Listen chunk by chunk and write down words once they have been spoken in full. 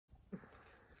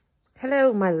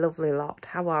Hello my lovely lot,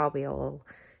 how are we all?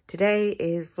 Today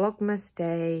is Vlogmas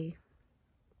day,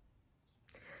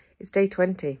 it's day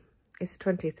 20, it's the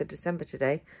 20th of December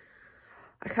today.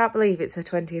 I can't believe it's the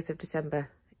 20th of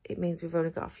December, it means we've only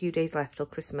got a few days left till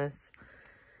Christmas.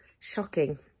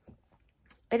 Shocking.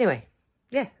 Anyway,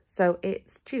 yeah, so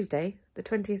it's Tuesday, the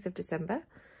 20th of December,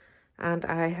 and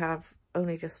I have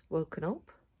only just woken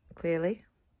up, clearly.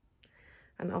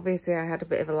 And obviously I had a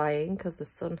bit of a lie-in because the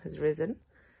sun has risen.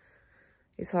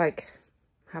 It's like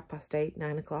 8:30,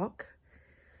 9 o'clock.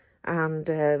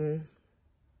 And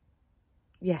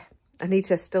yeah, I need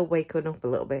to still wake up a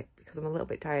little bit because I'm a little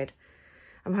bit tired.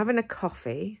 I'm having a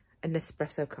coffee, an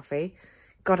Nespresso coffee.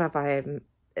 God, have I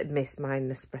missed my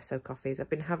Nespresso coffees. I've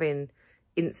been having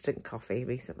instant coffee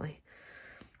recently.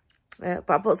 But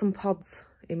I bought some pods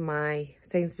in my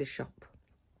Sainsbury's shop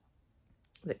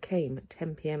that came at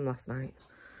 10 PM last night.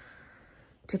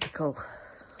 Typical.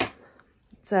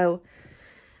 So,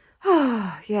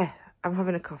 yeah, I'm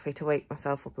having a coffee to wake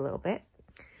myself up a little bit.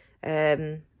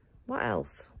 What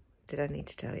else did I need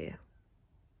to tell you?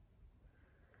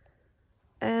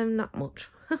 Not much.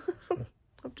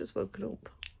 I've just woken up.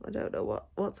 I don't know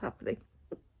what's happening.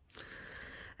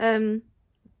 I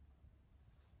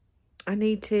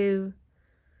need to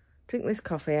drink this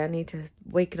coffee. I need to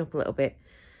waken up a little bit.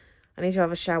 I need to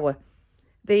have a shower.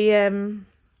 The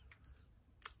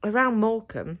around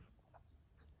Morecambe,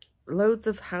 loads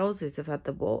of houses have had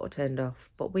the water turned off,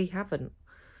 but we haven't.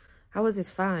 Ours is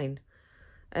fine.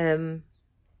 But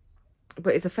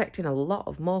it's affecting a lot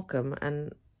of Morecambe,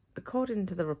 and according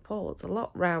to the reports, a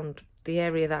lot round the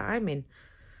area that I'm in.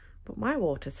 But my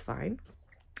water's fine.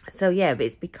 So yeah, but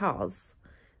it's because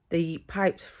the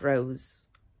pipes froze,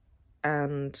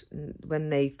 and when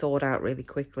they thawed out really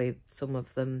quickly, some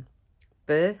of them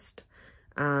burst,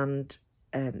 and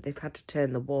they've had to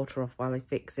turn the water off while they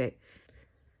fix it.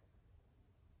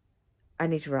 I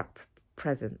need to wrap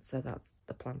presents, so that's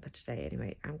the plan for today.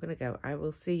 Anyway, I'm going to go. I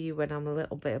will see you when I'm a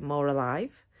little bit more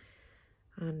alive.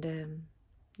 And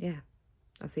yeah,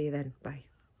 I'll see you then. Bye.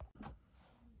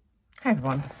 Hi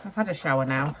everyone, I've had a shower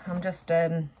now. I'm just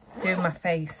doing my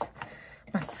face.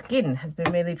 My skin has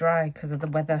been really dry because of the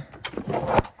weather. So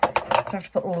I have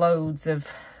to put loads of...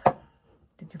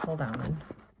 Did you fall down then?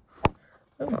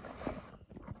 Oh.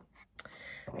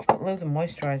 I've got loads of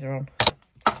moisturiser on.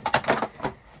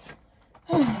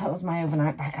 That was my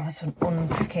overnight bag I was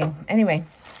unpacking. Anyway,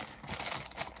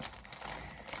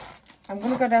 I'm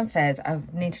going to go downstairs. I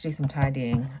need to do some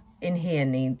tidying. In here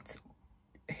needs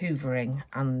hoovering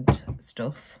and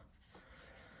stuff.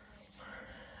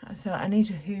 So I need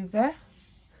to hoover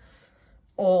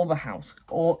all the house,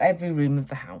 or every room of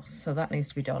the house. So that needs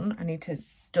to be done. I need to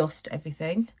dust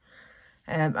everything.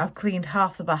 I've cleaned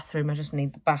half the bathroom. I just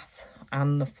need the bath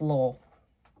and the floor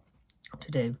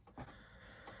to do.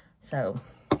 So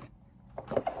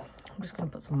I'm just going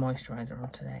to put some moisturiser on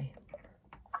today.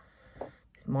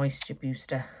 It's moisture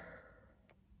booster.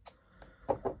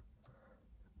 There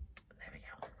we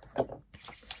go.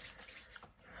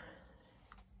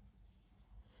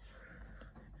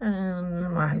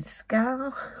 And my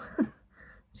scalp. I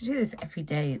do this every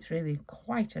day. It's really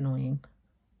quite annoying.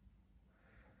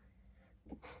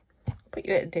 Put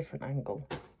you at a different angle.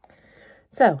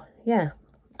 So yeah,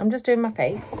 I'm just doing my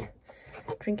face,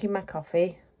 drinking my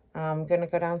coffee. I'm going to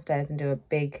go downstairs and do a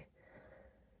big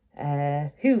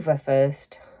hoover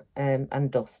first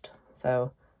and dust.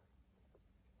 So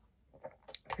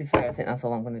to be fair, I think that's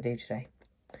all I'm going to do today.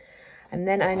 And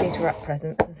then I need to wrap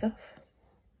presents and stuff.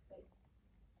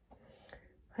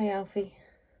 Hi Alfie.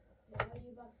 Are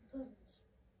you back for presents?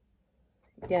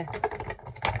 Yeah.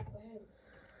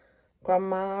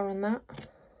 Grandma and that.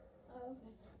 Oh,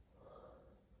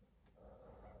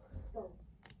 okay.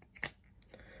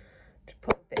 Just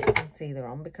put a bit of concealer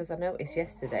on because I noticed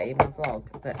yesterday in my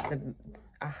vlog that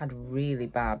I had really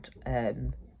bad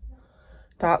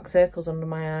dark circles under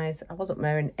my eyes. I wasn't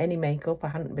wearing any makeup. I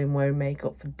hadn't been wearing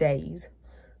makeup for days.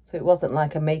 So it wasn't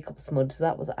like a makeup smudge.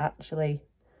 That was actually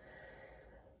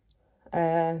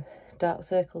dark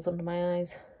circles under my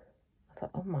eyes. I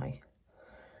thought, oh my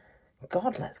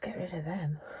God, let's get rid of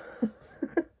them.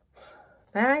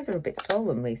 My eyes are a bit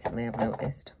swollen recently, I've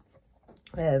noticed.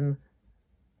 I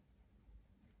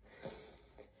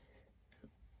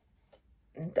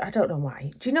don't know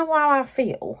why. Do you know how I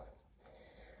feel?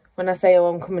 When I say, oh,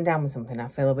 I'm coming down with something, I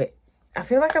feel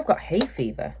like I've got hay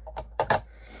fever.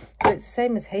 So it's the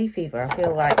same as hay fever. I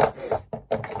feel like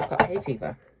I've got hay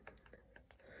fever.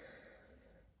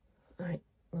 Right.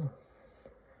 Oh.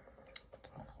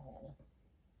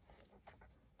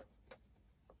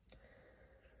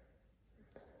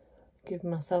 Give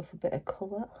myself a bit of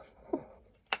colour.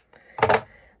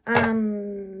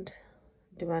 And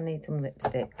do I need some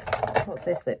lipstick? What's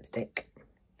this lipstick?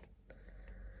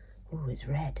 Oh, it's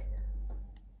red.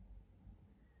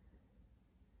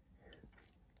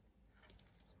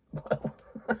 Whoa.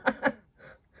 I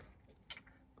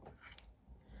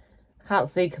can't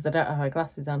see because I don't have my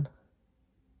glasses on.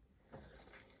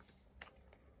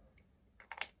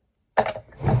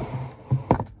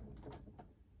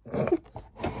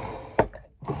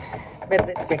 Red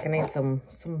lipstick, I need some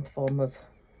form of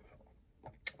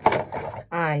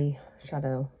eye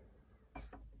shadow.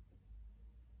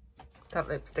 That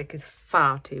lipstick is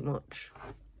far too much.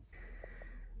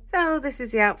 So this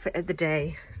is the outfit of the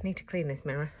day. I need to clean this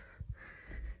mirror.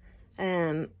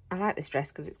 I like this dress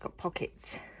because it's got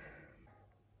pockets.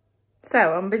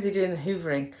 So I'm busy doing the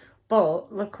hoovering,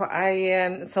 but look what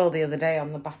I saw the other day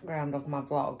on the background of my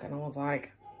vlog, and I was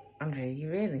like, Andrea, you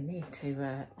really need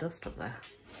to dust up there.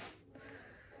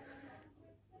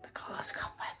 Look at all those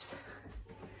cobwebs.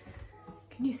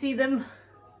 Can you see them?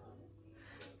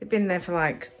 They've been there for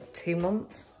like 2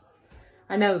 months.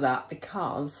 I know that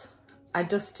because I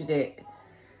dusted it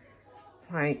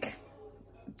like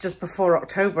just before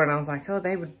October, and I was like, oh,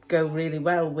 they would go really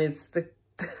well with the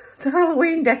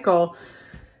Halloween decor.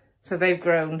 So they've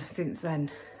grown since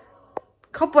then.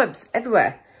 Cobwebs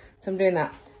everywhere. So I'm doing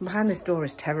that. And behind this door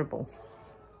is terrible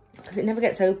because it never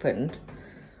gets opened.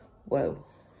 Whoa.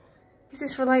 Is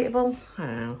this relatable? I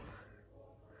don't know.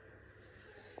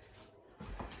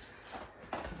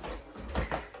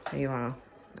 There you are.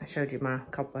 I showed you my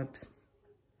cobwebs.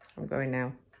 I'm going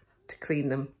now to clean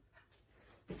them.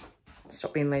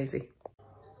 Stop being lazy.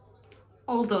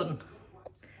 All done.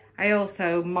 I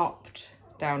also mopped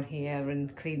down here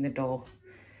and cleaned the door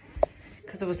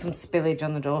because there was some spillage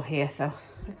on the door here, so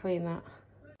I cleaned that.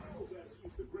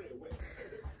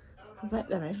 I bet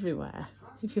they're everywhere.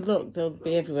 If you look, they'll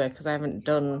be everywhere because I haven't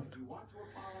done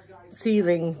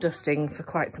ceiling dusting for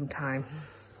quite some time.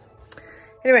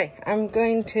 Anyway, I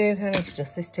need to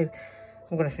dust this too.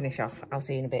 I'm going to finish off. I'll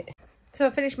see you in a bit. So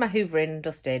I finished my hoovering and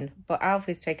dusting, but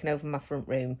Alfie's taken over my front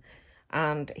room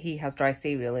and he has dry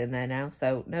cereal in there now,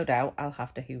 so no doubt I'll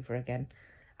have to hoover again.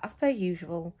 As per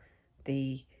usual,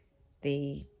 the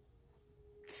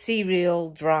cereal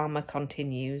drama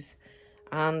continues,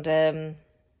 and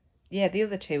yeah, the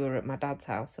other two are at my dad's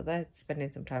house, so they're spending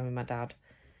some time with my dad,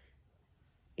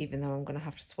 even though I'm going to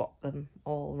have to swap them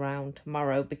all around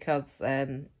tomorrow because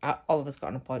Oliver's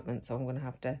got an appointment, so I'm going to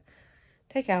have to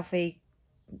take Alfie,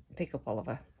 pick up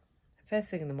Oliver. First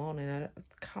thing in the morning, it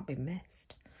can't be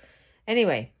missed.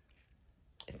 Anyway,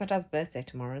 it's my dad's birthday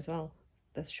tomorrow as well.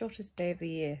 The shortest day of the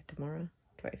year tomorrow,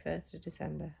 21st of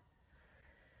December.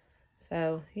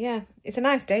 So, yeah, it's a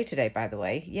nice day today, by the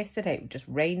way. Yesterday it just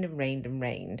rained and rained and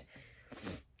rained,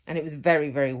 and it was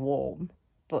very, very warm.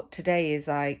 But today is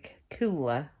like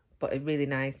cooler, but a really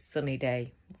nice sunny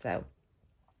day. So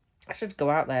I should go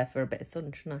out there for a bit of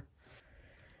sun, shouldn't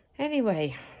I?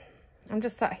 Anyway, I'm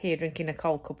just sat here drinking a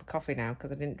cold cup of coffee now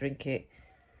because I didn't drink it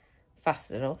fast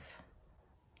enough.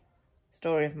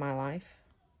 Story of my life.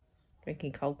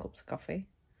 Drinking cold cups of coffee.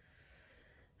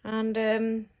 And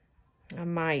I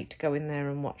might go in there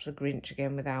and watch The Grinch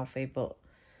again with Alfie, but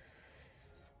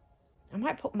I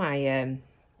might put my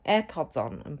AirPods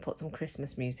on and put some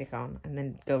Christmas music on and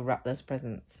then go wrap those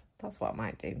presents. That's what I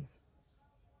might do.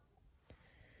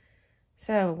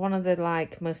 So one of the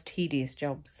most tedious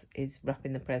jobs is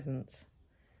wrapping the presents.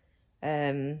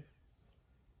 I've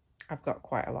got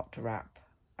quite a lot to wrap.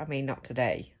 I mean, not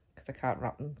today because I can't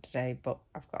wrap them today, but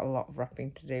I've got a lot of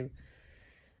wrapping to do.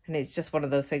 And it's just one of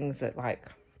those things that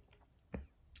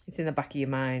it's in the back of your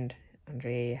mind.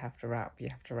 Andrea, you have to wrap, you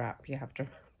have to wrap, you have to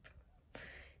wrap.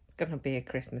 It's going to be a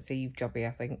Christmas Eve jobby,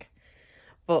 I think.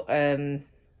 But I'm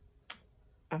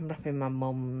wrapping my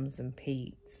mum's and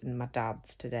Pete's and my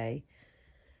dad's today.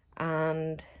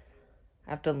 And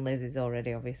I've done Liz's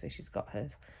already, obviously, she's got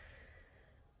hers.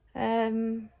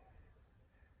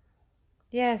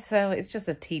 Yeah, so it's just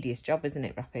a tedious job, isn't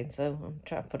it, wrapping? So I'm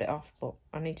trying to put it off, but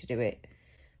I need to do it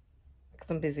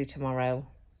because I'm busy tomorrow.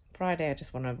 Friday, I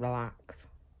just want to relax.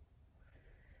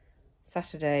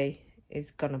 Saturday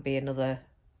is going to be another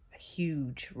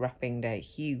huge wrapping day,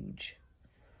 huge.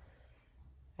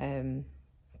 That'll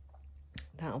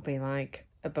be like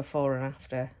a before and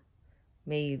after.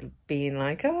 Me being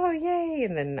like, oh, yay,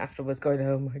 and then afterwards going,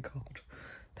 oh my God,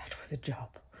 that was a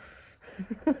job.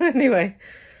 Anyway,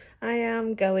 I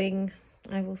am going.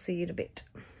 I will see you in a bit.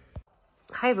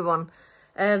 Hi, everyone.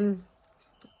 I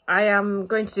am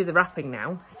going to do the wrapping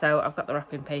now. So I've got the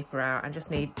wrapping paper out. I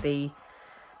just need the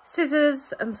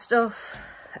scissors and stuff.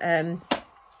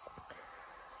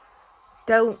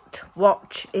 Don't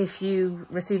watch if you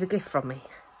receive a gift from me.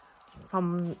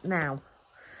 from now.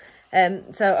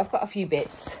 So I've got a few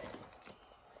bits.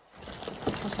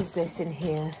 What is this in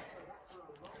here?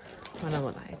 I know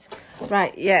what that is.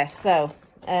 Right, yeah, so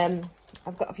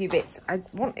I've got a few bits. I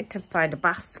wanted to find a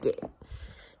basket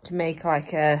to make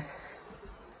like a,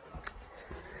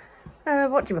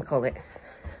 what do you call it?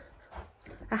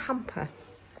 A hamper.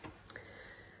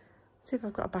 See if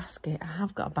I've got a basket. I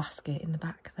have got a basket in the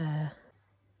back there.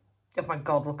 Oh my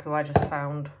God, look who I just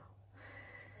found.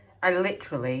 I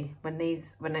literally, when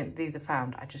these are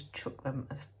found, I just chuck them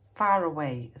as far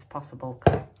away as possible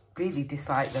because I really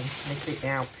dislike them. They creep me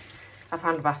out. I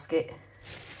found a basket.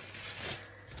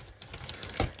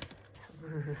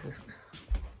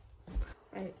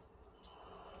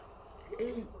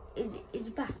 It's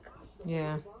back.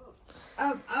 Yeah.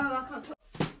 I can't talk.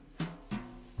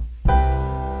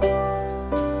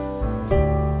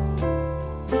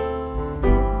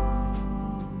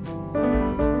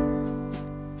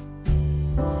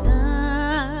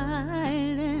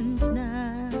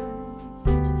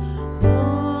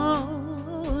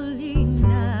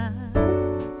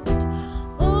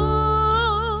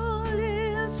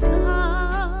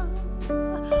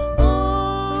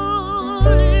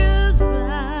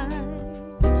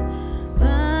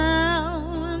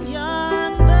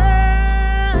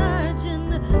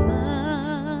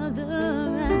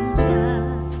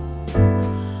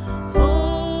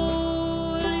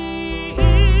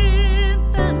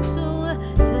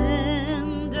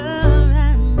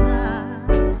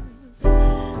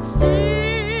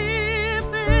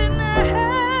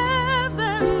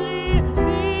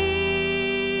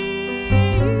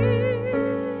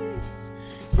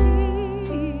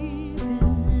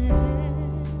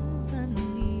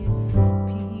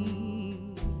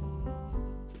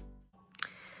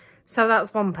 So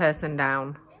that's one person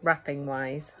down, wrapping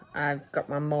wise. I've got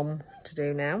my mum to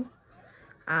do now.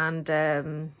 And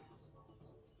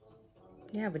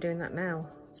yeah, we're doing that now,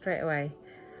 straight away.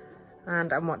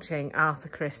 And I'm watching Arthur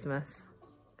Christmas.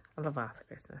 I love Arthur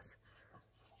Christmas.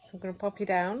 So I'm going to pop you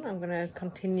down. I'm going to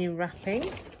continue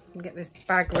wrapping and get this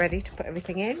bag ready to put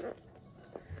everything in.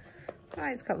 Oh,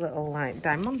 it's got little like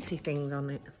diamante things on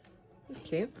it.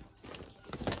 Cute.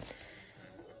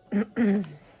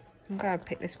 I'm going to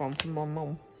pick this one from my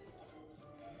mum.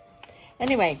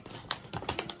 Anyway,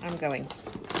 I'm going.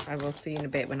 I will see you in a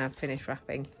bit when I've finished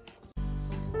wrapping.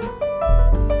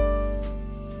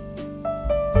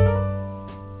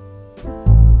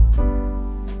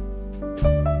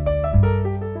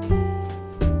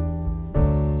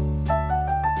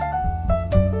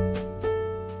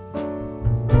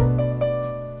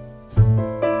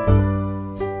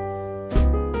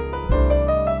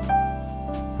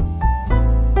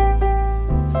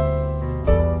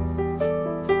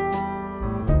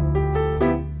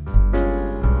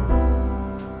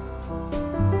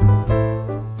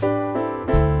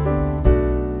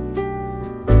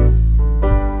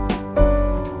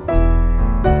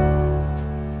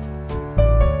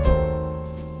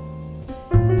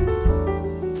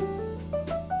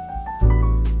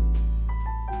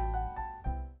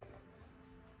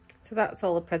 So that's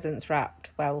all the presents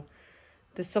wrapped. Well,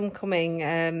 there's some coming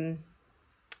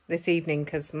this evening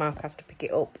because Mark has to pick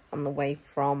it up on the way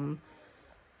from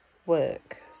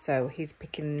work. So he's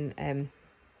picking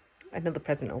another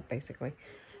present up, basically.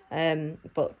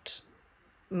 But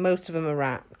most of them are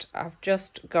wrapped. I've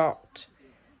just got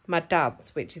my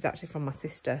dad's, which is actually from my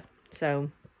sister.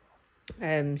 So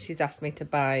she's asked me to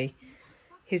buy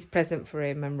his present for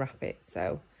him and wrap it.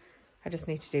 So I just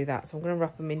need to do that. So I'm going to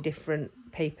wrap them in different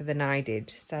paper than I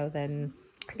did. So then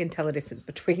I can tell the difference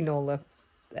between all the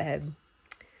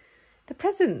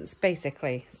presents,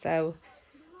 basically. So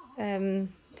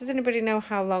does anybody know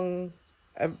how long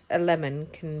a lemon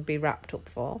can be wrapped up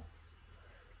for?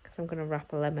 Because I'm going to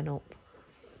wrap a lemon up.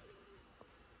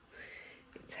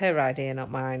 It's her idea, not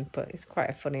mine, but it's quite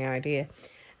a funny idea.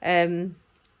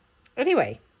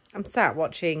 Anyway, I'm sat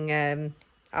watching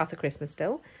Arthur Christmas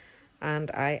still.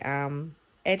 And I am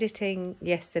editing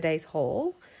yesterday's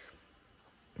haul.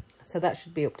 So that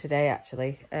should be up today,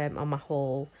 actually, on my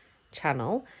haul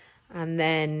channel. And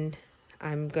then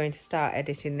I'm going to start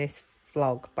editing this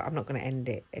vlog, but I'm not going to end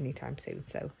it anytime soon.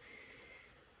 So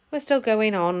we're still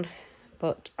going on,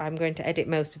 but I'm going to edit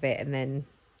most of it, and then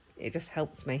it just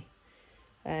helps me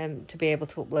to be able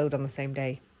to upload on the same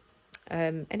day.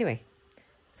 Anyway,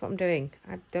 that's what I'm doing.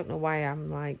 I don't know why I'm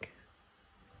like...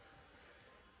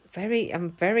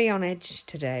 I'm very on edge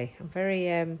today. I'm very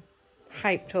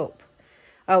hyped up.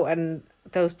 Oh, and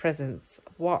those presents.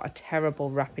 What a terrible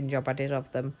wrapping job I did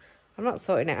of them. I'm not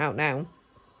sorting it out now.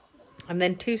 And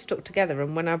then two stuck together,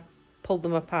 and when I pulled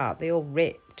them apart, they all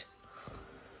ripped.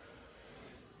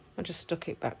 I just stuck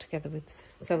it back together with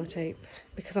sellotape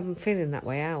because I'm feeling that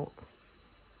way out.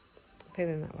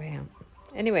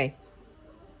 Anyway,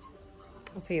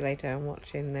 I'll see you later. I'm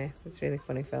watching this. It's a really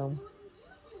funny film.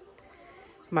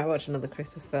 I might watch another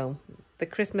Christmas film. The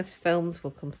Christmas films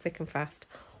will come thick and fast,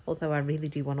 although I really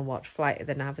do want to watch Flight of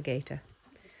the Navigator,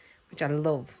 which I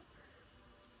love.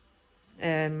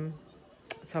 So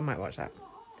I might watch that.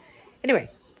 Anyway,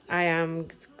 I am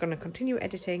going to continue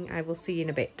editing. I will see you in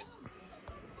a bit.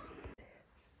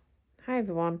 Hi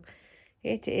everyone.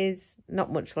 It is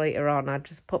not much later on. I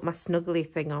just put my snuggly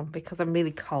thing on because I'm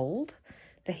really cold.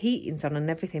 The heating's on and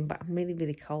everything, but I'm really,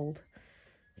 really cold.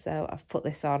 So I've put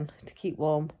this on to keep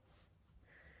warm.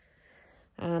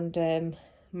 And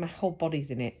my whole body's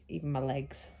in it, even my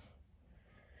legs.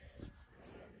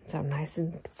 So I'm nice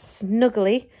and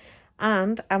snuggly.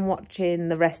 And I'm watching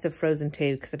the rest of Frozen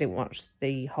 2 because I didn't watch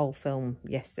the whole film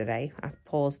yesterday. I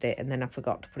paused it and then I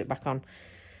forgot to put it back on.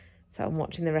 So I'm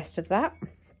watching the rest of that.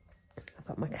 I've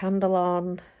got my candle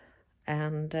on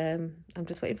and I'm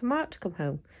just waiting for Mark to come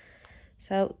home.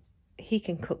 So he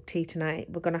can cook tea tonight.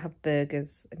 We're going to have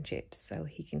burgers and chips, so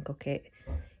he can cook it.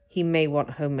 He may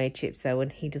want homemade chips though,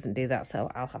 and he doesn't do that, so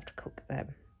I'll have to cook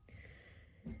them.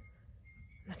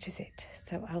 That is it.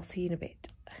 So I'll see you in a bit.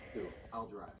 Cool. I'll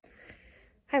drive.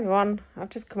 Hi everyone. I've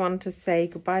just come on to say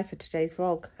goodbye for today's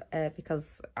vlog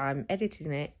because I'm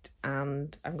editing it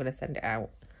and I'm going to send it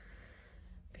out.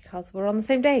 Because we're on the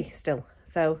same day still,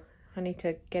 so I need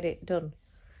to get it done.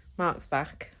 Mark's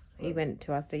back. He went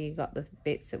to Asda. You got the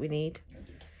bits that we need,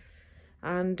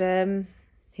 and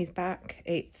he's back.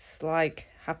 It's like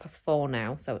 4:30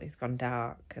 now, so it's gone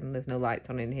dark, and there's no lights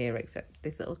on in here except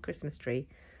this little Christmas tree,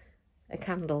 a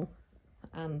candle,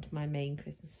 and my main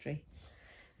Christmas tree.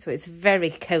 So it's very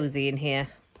cozy in here.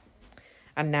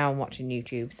 And now I'm watching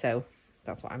YouTube, so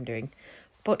that's what I'm doing.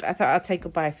 But I thought I'd say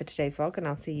goodbye for today's vlog and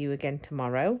I'll see you again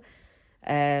tomorrow.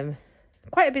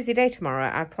 Quite a busy day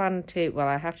tomorrow. I plan to, well,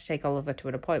 I have to take Oliver to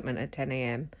an appointment at 10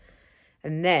 AM.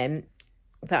 And then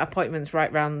that appointment's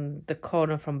right round the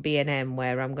corner from B&M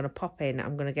where I'm going to pop in.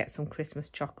 I'm going to get some Christmas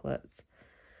chocolates.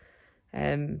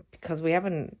 Because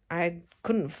I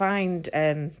couldn't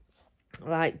find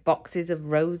like boxes of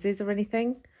roses or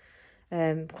anything.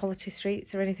 Quality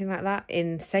Streets or anything like that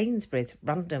in Sainsbury's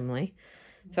randomly.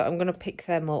 So I'm going to pick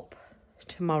them up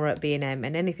tomorrow at B&M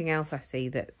and anything else I see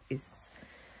that is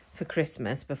for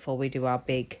Christmas before we do our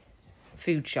big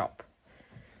food shop,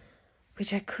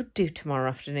 which I could do tomorrow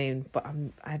afternoon, but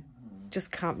I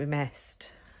just can't be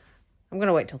messed. I'm going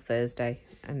to wait till Thursday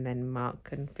and then Mark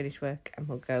can finish work and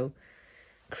we'll go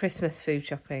Christmas food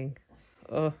shopping.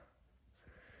 Oh,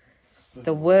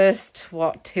 the worst,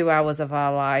 2 hours of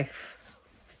our life.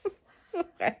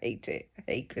 I hate it. I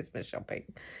hate Christmas shopping.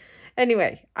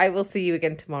 Anyway, I will see you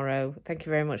again tomorrow. Thank you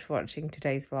very much for watching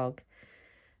today's vlog.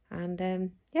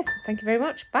 And yes, thank you very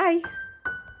much. Bye.